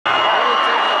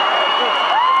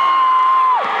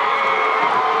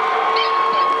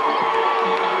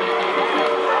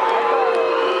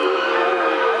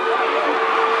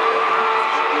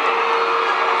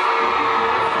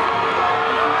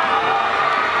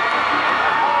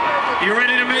You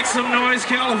ready to make some noise,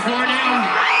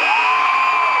 California?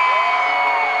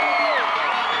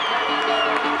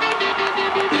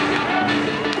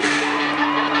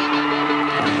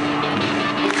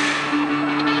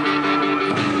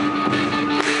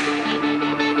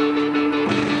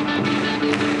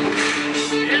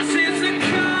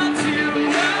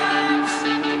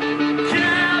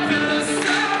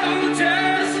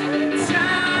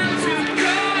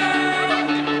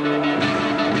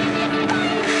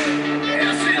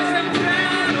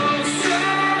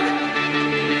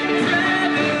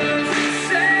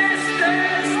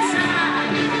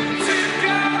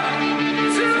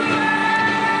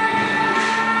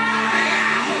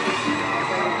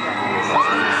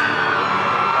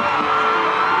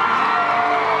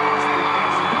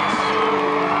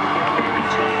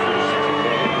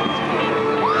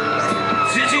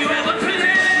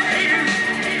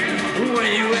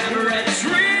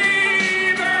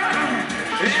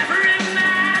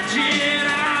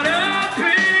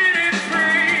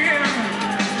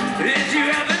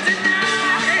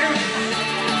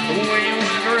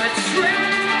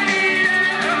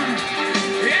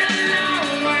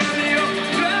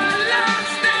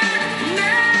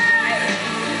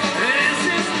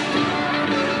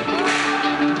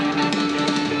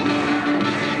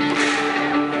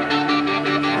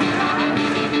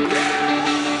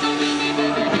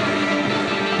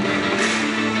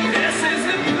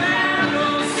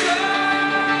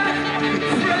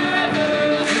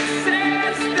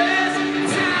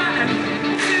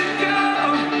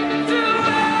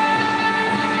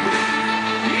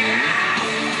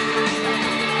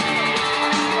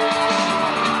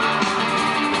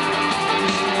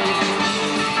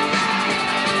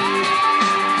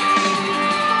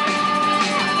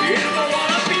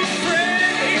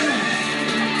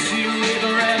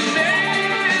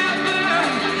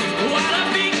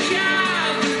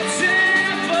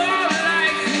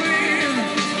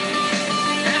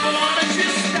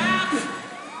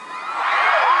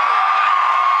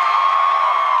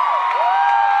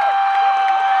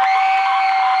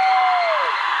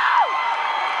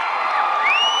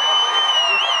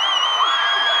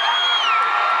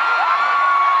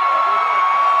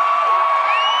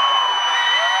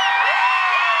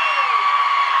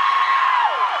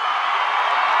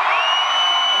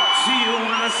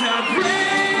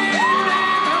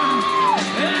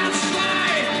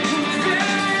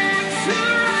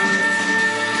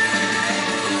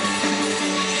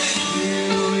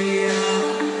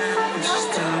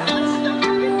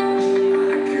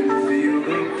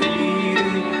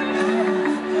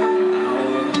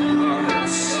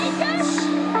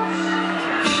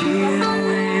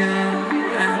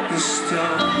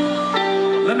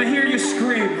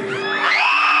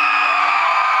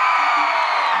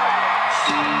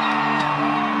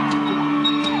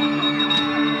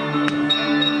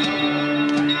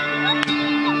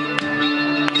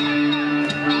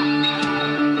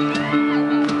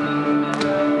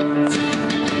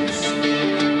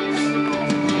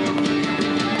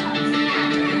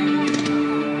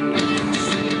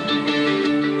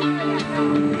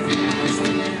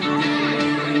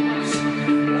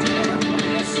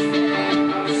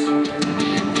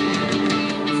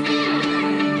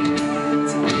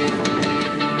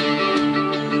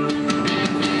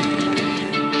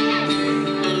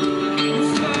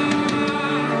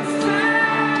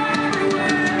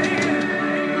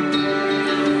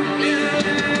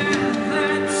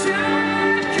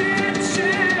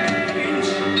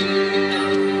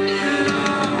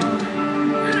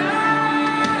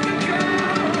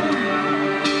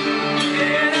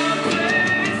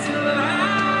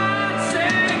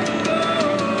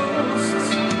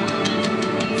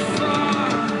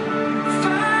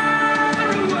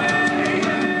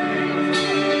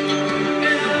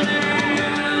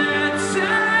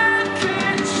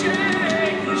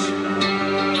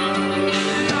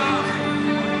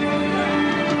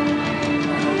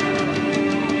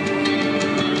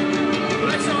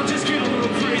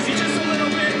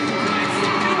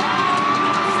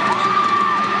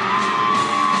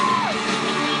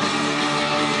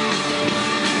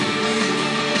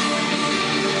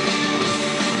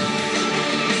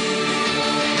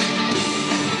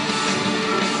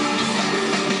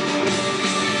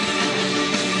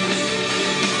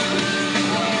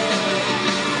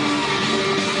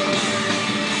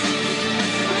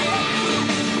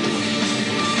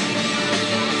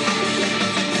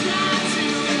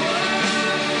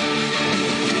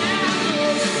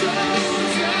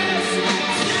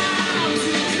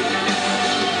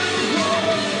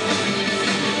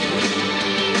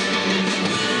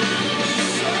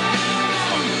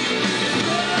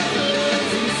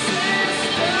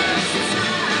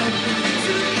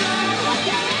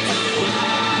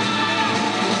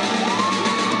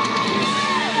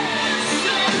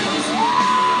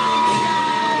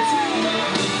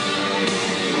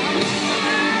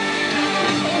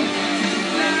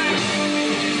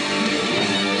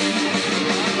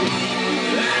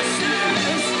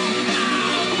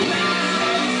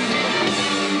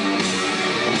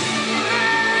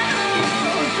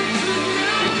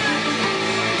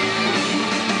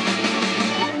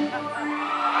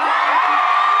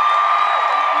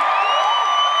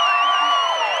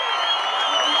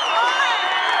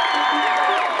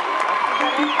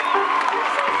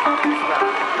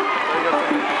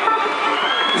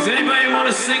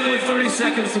 sing with 30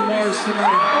 Seconds to Mars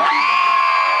tonight.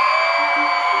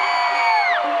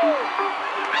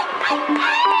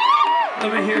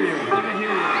 Let me hear you. Let me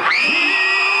hear you.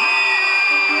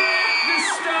 The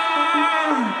star.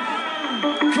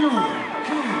 Come on.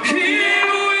 Here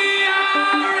we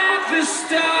are at the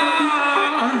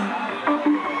start.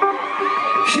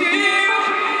 Here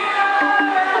we are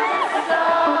at the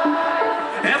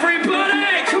start. Everybody,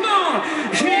 come on.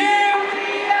 Here we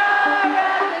are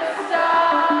at the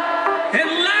start. And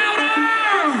louder.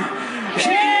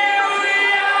 Here we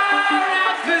are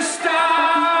at the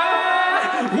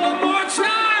start. One more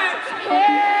time.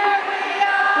 Here we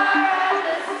are at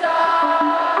the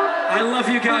start. I love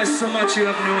you guys so much, you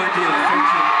have no idea.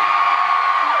 Thank you.